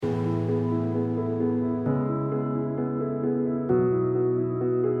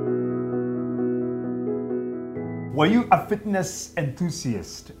Were you a fitness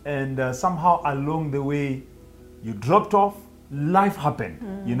enthusiast and somehow along the way you dropped off, life happened,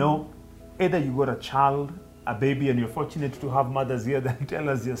 you know, either you got a child, a baby, and you're fortunate to have mothers here that tell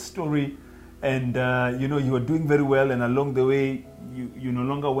us your story, and you know, you were doing very well, and along the way you no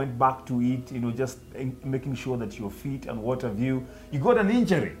longer went back to eat, you know, just making sure that you're fit and what have you. You got an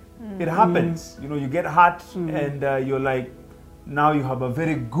injury. It happens, you know, you get hurt and you're like, now you have a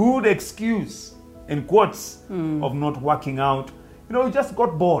very good excuse, in quotes, of not working out. You know, you just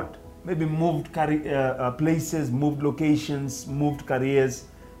got bored. Maybe moved places, moved locations, moved careers,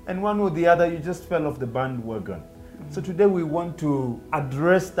 and one or the other, you just fell off the bandwagon. So today we want to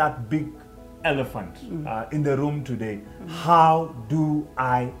address that big elephant in the room today. How do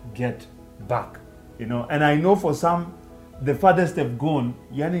I get back? You know, and I know for some, the farthest they've gone,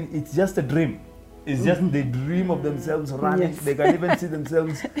 yani, it's just a dream. It's just they dream of themselves running. Yes. They can even see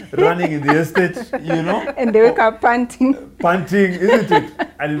themselves running in the estate, you know. And they wake up panting. Panting, isn't it?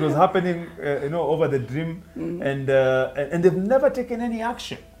 And it was happening, you know, over the dream. And they've never taken any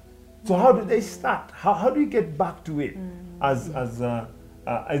action. So how do they start? How do you get back to it as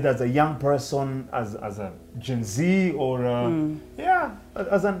a young person, as a Gen Z, or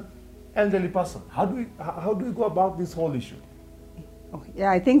as an elderly person? How do we go about this whole issue?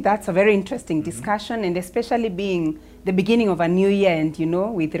 Yeah, I think that's a very interesting discussion, and especially being the beginning of a new year and, you know,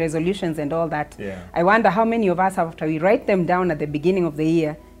 with resolutions and all that. Yeah. I wonder how many of us, after we write them down at the beginning of the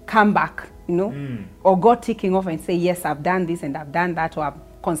year, come back, you know, or go ticking off and say, yes, I've done this and I've done that, or I'm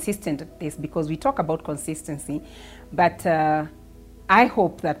consistent at this, because we talk about consistency. But I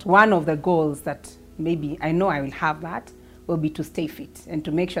hope that one of the goals that maybe I know I will have that will be to stay fit and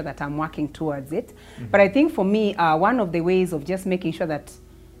to make sure that I'm working towards it. But I think for me, one of the ways of just making sure that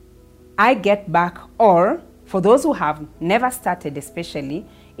I get back, or for those who have never started especially,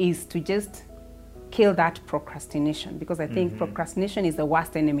 is to just kill that procrastination, because I think procrastination is the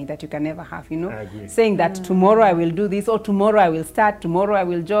worst enemy that you can ever have, you know. I agree. Saying that tomorrow I will do this, or tomorrow I will start, tomorrow I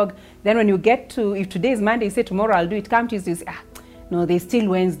will jog. Then when you get to, if today is Monday, you say tomorrow I'll do it. Come Tuesday, you say, no, there's still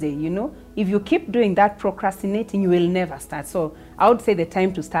Wednesday, you know. If you keep doing that procrastinating, you will never start. So I would say the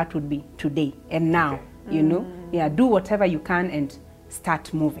time to start would be today and now, you know. Yeah, do whatever you can and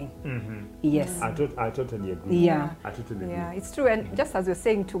start moving. Yes. I totally agree. Yeah. I totally agree. Yeah, it's true. And just as you're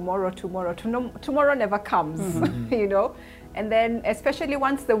saying, tomorrow never comes, you know. And then especially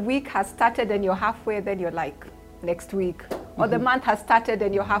once the week has started and you're halfway, then you're like, next week. Or the month has started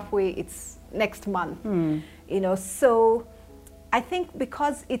and you're halfway, it's next month. You know, so I think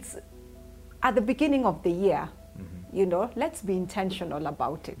because it's at the beginning of the year, you know, let's be intentional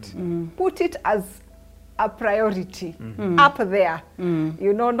about it. Put it as a priority, up there,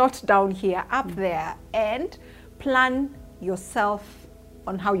 you know, not down here, up there, and plan yourself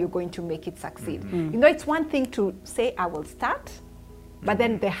on how you're going to make it succeed. You know, it's one thing to say, I will start, but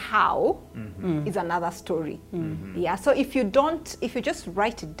then the how is another story. Yeah, so if you just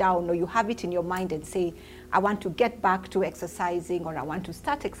write it down, or you have it in your mind and say, I want to get back to exercising, or I want to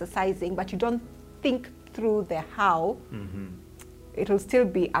start exercising, but you don't think through the how, it will still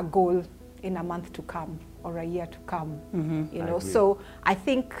be a goal in a month to come or a year to come. You know, so I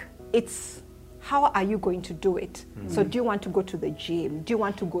think it's, how are you going to do it? So do you want to go to the gym? Do you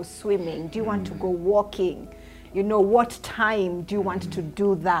want to go swimming? Do you want to go walking? You know, what time do you want to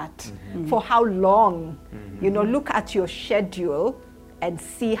do that? For how long? You know, look at your schedule and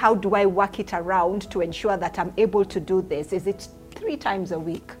see, how do I work it around to ensure that I'm able to do this? Is it 3 times a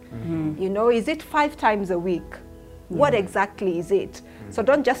week? You know, is it 5 times a week? What exactly is it? So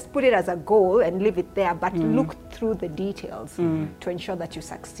don't just put it as a goal and leave it there, but look through the details to ensure that you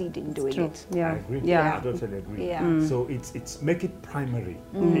succeed in doing it. Yeah, I agree. Yeah. I totally agree. Yeah. So it's make it primary.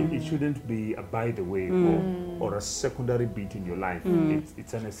 It shouldn't be a by the way or a secondary bit in your life.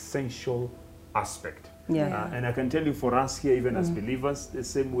 It's an essential aspect. And I can tell you, for us here, even as believers, the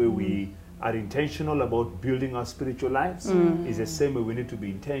same way we are intentional about building our spiritual lives is the same way we need to be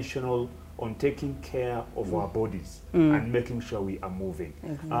intentional on taking care of our bodies and making sure we are moving.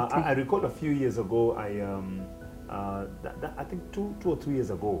 I recall a few years ago, I think two or 3 years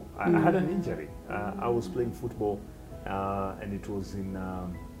ago, I had an injury. I was playing football and it was in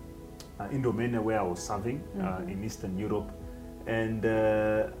Romania, where I was serving in Eastern Europe. And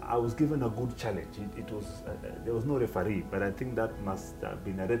I was given a good challenge. It was there was no referee, but I think that must have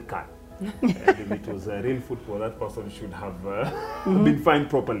been a red card. And if it was real football, that person should have been fined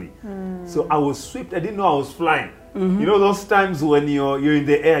properly. So I was swept. I didn't know I was flying. You know those times when you're in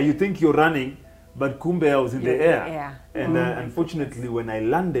the air, you think you're running, but kumbe I was in the air. And unfortunately, when I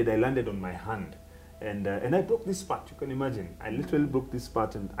landed on my hand. And I broke this part, you can imagine. I literally broke this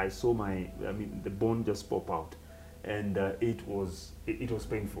part and I saw the bone just pop out. and it was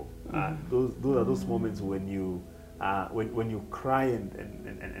painful. Those are those moments when you cry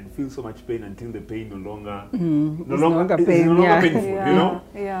and feel so much pain until the pain no longer painful, yeah. you know.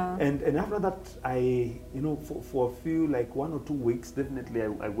 Yeah. And after that, I for a few, like 1 or 2 weeks, definitely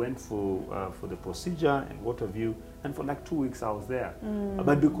I went for the procedure and what have you, and for like 2 weeks I was there.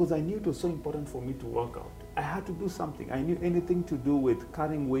 But because I knew it was so important for me to work out, I had to do something. I knew anything to do with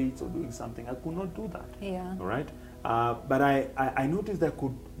carrying weights or doing something, I could not do that. Yeah. All right. But I noticed I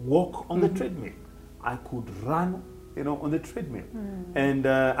could walk on the treadmill. I could run, on the treadmill. And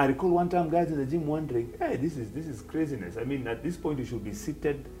I recall one time guys in the gym wondering, hey, this is craziness. I mean, at this point you should be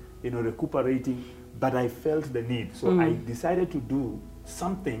seated, recuperating. But I felt the need. So I decided to do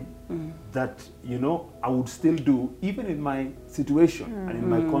something that, I would still do even in my situation and in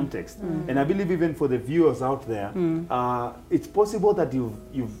my context. And I believe even for the viewers out there, it's possible that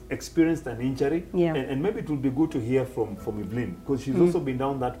you've experienced an injury, and maybe it would be good to hear from Evelyn, because she's also been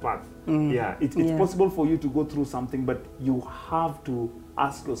down that path. Yeah, it's possible for you to go through something, but you have to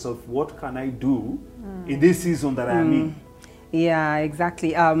ask yourself, what can I do in this season that I am in? Yeah,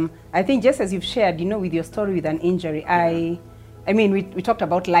 exactly. I think just as you've shared, with your story with an injury, I mean, we talked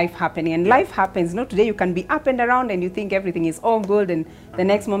about life happening, and life happens. Today you can be up and around and you think everything is all good, and the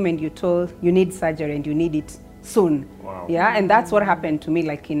next moment you're told you need surgery and you need it soon. Wow. Yeah, and that's what happened to me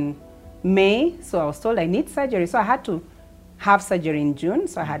like in May. So I was told I need surgery. So I had to have surgery in June.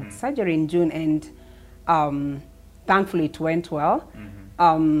 So I had surgery in June, and thankfully it went well.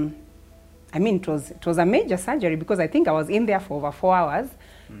 I mean, it was a major surgery because I think I was in there for over 4 hours.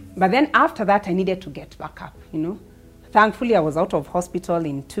 But then after that, I needed to get back up, Thankfully, I was out of hospital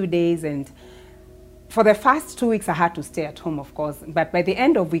in 2 days, and for the first 2 weeks, I had to stay at home, of course. But by the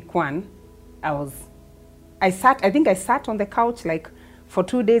end of week 1, I think I sat on the couch like for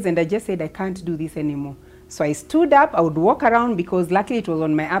 2 days, and I just said, I can't do this anymore. So I stood up, I would walk around because luckily it was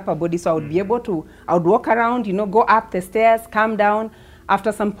on my upper body, so I would be able to, I would walk around, go up the stairs, come down.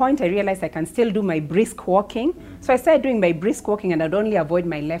 After some point, I realized I can still do my brisk walking. So I started doing my brisk walking, and I'd only avoid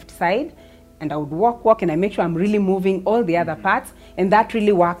my left side. And I would walk, and I make sure I'm really moving all the other parts. And that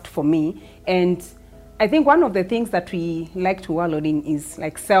really worked for me. And I think one of the things that we like to wallow in is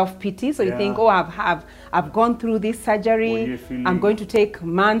like self-pity. So you think, oh, I've gone through this surgery. I'm going to take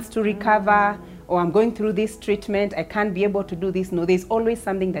months to recover. Or I'm going through this treatment. I can't be able to do this. No, there's always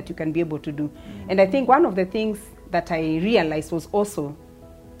something that you can be able to do. And I think one of the things that I realized was also,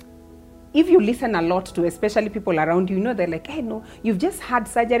 if you listen a lot to especially people around you, they're like, hey, no, you've just had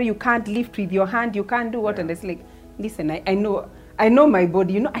surgery, you can't lift with your hand, you can't do what? And it's like, listen, I know my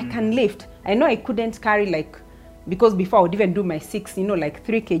body, I can lift. I know I couldn't carry because before I would even do my 6, like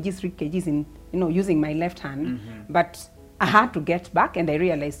 3 kgs in, using my left hand. But I had to get back, and I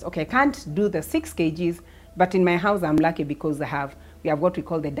realized, okay, I can't do the 6 kgs, but in my house I'm lucky because we have what we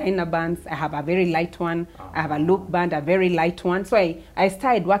call the Dyna bands. I have a very light one. I have a loop band, a very light one. So I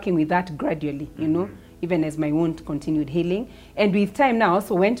started working with that gradually, even as my wound continued healing. And with time now, I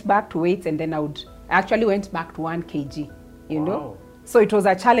also went back to weights, and then I actually went back to 1 kg, know. So it was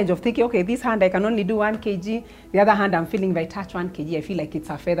a challenge of thinking, okay, this hand I can only do 1 kg. The other hand I'm feeling if I touch 1 kg, I feel like it's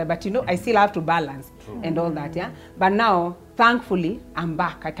a feather. But I still have to balance and all that, yeah. But now, thankfully, I'm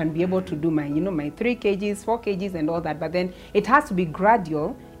back. I can be able to do my, my 3 kgs, 4 kgs and all that. But then it has to be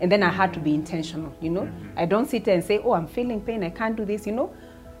gradual, and then I had to be intentional, I don't sit there and say, oh, I'm feeling pain, I can't do this,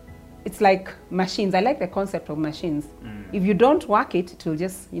 It's like machines. I like the concept of machines. If you don't work it, it will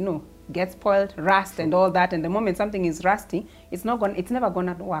just, get spoiled, rust and all that. And the moment something is rusty, it's never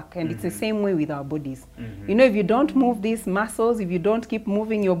gonna work. And it's the same way with our bodies. If you don't move these muscles, if you don't keep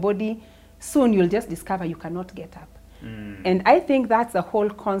moving your body, soon you'll just discover you cannot get up. And I think that's the whole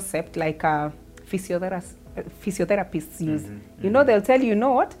concept, like physiotherapists use. They'll tell you,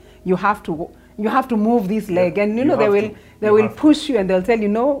 what, you have to move this leg, and they will push you, and they'll tell you,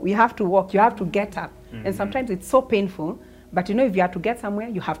 no, we have to walk, you have to get up. And sometimes it's so painful, but if you have to get somewhere,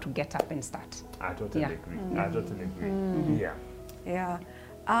 you have to get up and start. I totally agree. I totally agree. Yeah.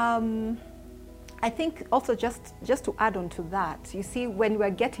 I think also just to add on to that, you see, when we're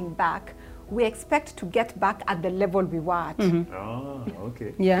getting back, we expect to get back at the level we were at. Oh,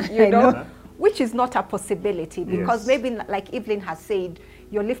 okay. Yeah, which is not a possibility, because maybe, like Evelyn has said,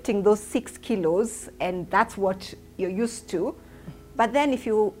 you're lifting those 6 kilos and that's what you're used to. But then if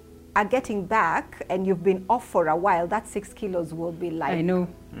you are getting back and you've been off for a while, that 6 kilos will be like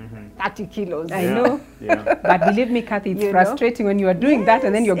 30 kilos. I know. But believe me, Kathy, it's frustrating when you are doing that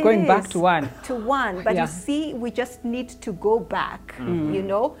and then you're going back to 1. But you see, we just need to go back,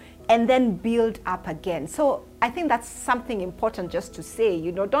 and then build up again. So I think that's something important just to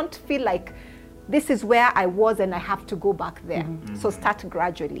say, don't feel like this is where I was and I have to go back there. So start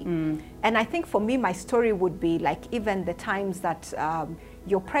gradually. And I think for me, my story would be like even the times that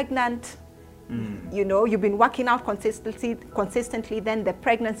you're pregnant, you know, you've been working out consistently, then the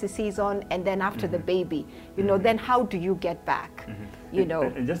pregnancy season, and then after the baby, you know, then how do you get back, you know?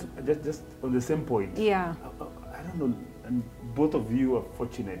 And just on the same point, yeah, I don't know, and both of you are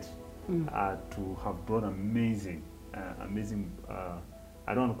fortunate to have brought amazing,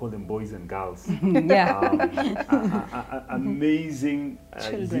 I don't want to call them boys and girls. Amazing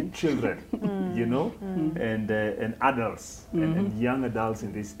children, you know, and adults and young adults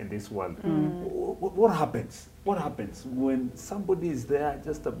in this world. What happens? What happens when somebody is there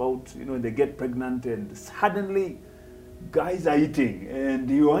just about, you know, they get pregnant and suddenly guys are eating and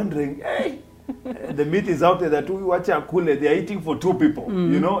you're wondering, hey, the meat is out there that we watch our cooler, they're eating for 2 people,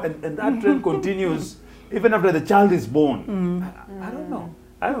 you know, and that trend continues even after the child is born. I don't know.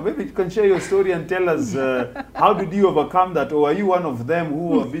 Maybe you can share your story and tell us how did you overcome that, or are you one of them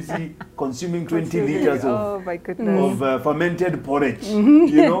who are busy consuming 20 liters of fermented porridge,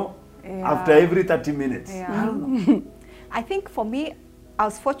 you know, after every 30 minutes? I don't know. I think for me, I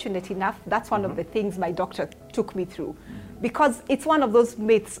was fortunate enough. That's one of the things my doctor took me through, because it's one of those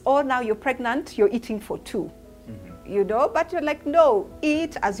myths. Oh, now you're pregnant, you're eating for 2, you know, but you're like, no,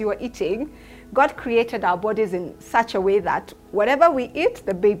 eat as you are eating. God created our bodies in such a way that whatever we eat,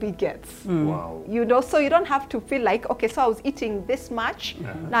 the baby gets. Wow. You know, so you don't have to feel like, okay, so I was eating this much,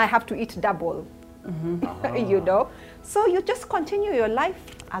 now I have to eat double. You know, so you just continue your life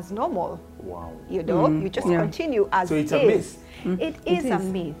as normal. Wow. You know, you just continue as so it's a myth. It is a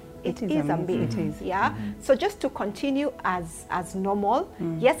myth. It is a myth. Yeah. So just to continue as normal.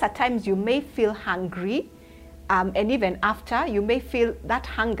 Yes, at times you may feel hungry. And even after, you may feel that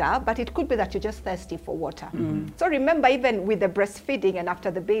hunger, but it could be that you're just thirsty for water. So remember, even with the breastfeeding and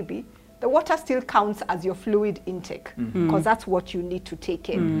after the baby, the water still counts as your fluid intake, because that's what you need to take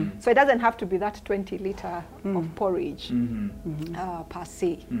in. So it doesn't have to be that 20 liter of porridge per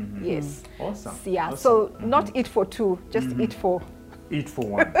se. Yes. Awesome. Yeah. Awesome. So not eat for 2, just eat for 1. eat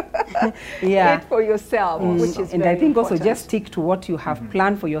for yourself, which is and very I think important. also just stick to what you have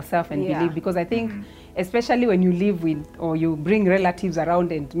planned for yourself and believe, because I think especially when you live with, or you bring relatives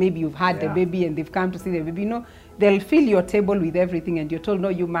around and maybe you've had the baby and they've come to see the baby, you know, they'll fill your table with everything and you're told, no,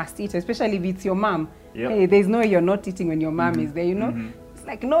 you must eat, especially if it's your mom. Hey, there's no you're not eating when your mom is there, you know. It's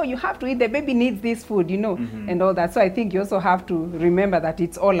like, no, you have to eat, the baby needs this food, you know, and all that. So I think you also have to remember that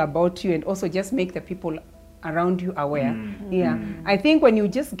it's all about you, and also just make the people around you aware. I think when you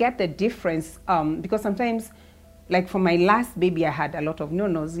just get the difference, because sometimes, like for my last baby, I had a lot of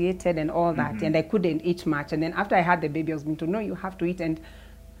nauseated and all that, and I couldn't eat much. And then after I had the baby, I was being told, no, you have to eat. And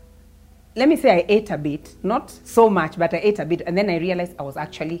let me say I ate a bit, not so much, but I ate a bit. And then I realized I was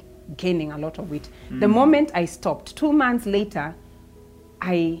actually gaining a lot of weight. The moment I stopped, 2 months later,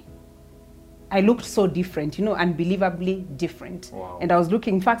 I looked so different, you know, unbelievably different. Wow. And I was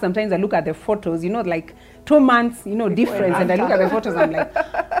looking, in fact, sometimes I look at the photos, you know, like 2 months, you know, difference. And I look at the photos, I'm like,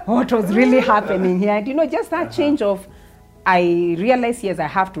 what was really happening here? And, you know, just that change of, I realized, yes, I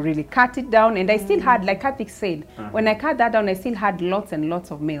have to really cut it down. And I still had, like Karthik said, when I cut that down, I still had lots and lots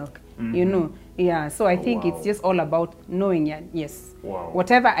of milk, you know. Yeah, so I think it's just all about knowing, yes,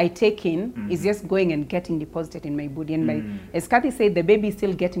 whatever I take in is just going and getting deposited in my body. And by, as Kathy said, the baby is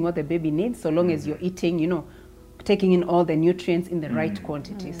still getting what the baby needs, so long as you're eating, you know, taking in all the nutrients in the right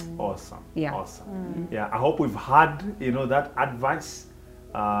quantities. Awesome. Yeah. Awesome. Yeah, I hope we've had, you know, that advice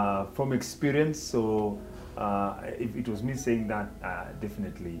from experience. So if it was me saying that,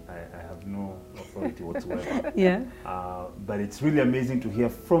 definitely I have no authority whatsoever. But it's really amazing to hear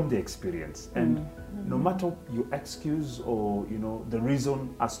from the experience. And no matter your excuse or, you know, the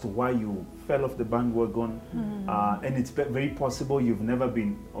reason as to why you fell off the bandwagon, and it's very possible you've never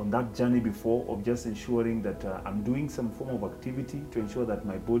been on that journey before of just ensuring that I'm doing some form of activity to ensure that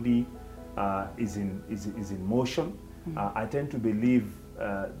my body is in motion. I tend to believe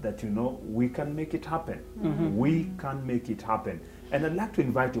that, you know, we can make it happen. We can make it happen. And I'd like to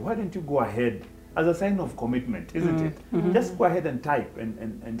invite you, why don't you go ahead as a sign of commitment, isn't it? Just go ahead and type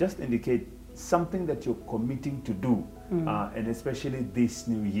and just indicate something that you're committing to do, and especially this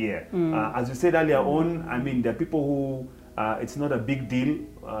new year. As you said earlier on, I mean, there are people who, it's not a big deal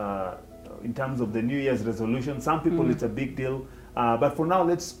in terms of the New Year's resolution. Some people it's a big deal. But for now,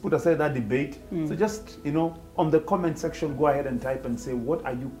 let's put aside that debate. So just, you know, on the comment section, go ahead and type and say, what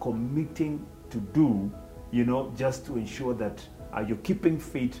are you committing to do, you know, just to ensure that you're keeping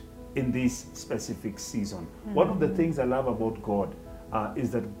fit in this specific season. One of the things I love about God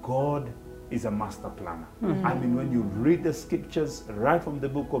is that God is a master planner. I mean, when you read the scriptures right from the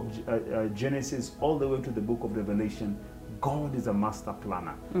book of Genesis all the way to the book of Revelation, God is a master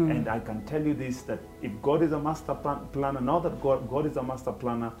planner. And I can tell you this, that if God is a master planner, now that God is a master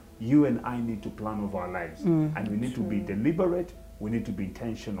planner, you and I need to plan of our lives. And we need to be deliberate, we need to be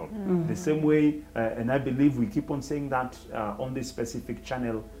intentional. The same way, and I believe we keep on saying that on this specific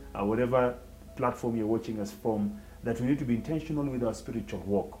channel, whatever platform you're watching us from, that we need to be intentional with our spiritual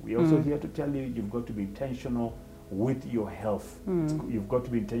walk. We're also here to tell you, you've got to be intentional with your health. You've got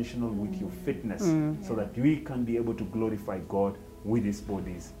to be intentional with your fitness, so that we can be able to glorify God with these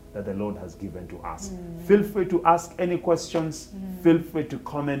bodies that the Lord has given to us. Feel free to ask any questions, feel free to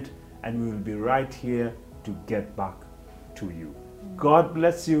comment, and we will be right here to get back to you. God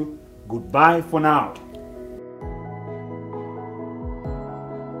bless you. Goodbye for now.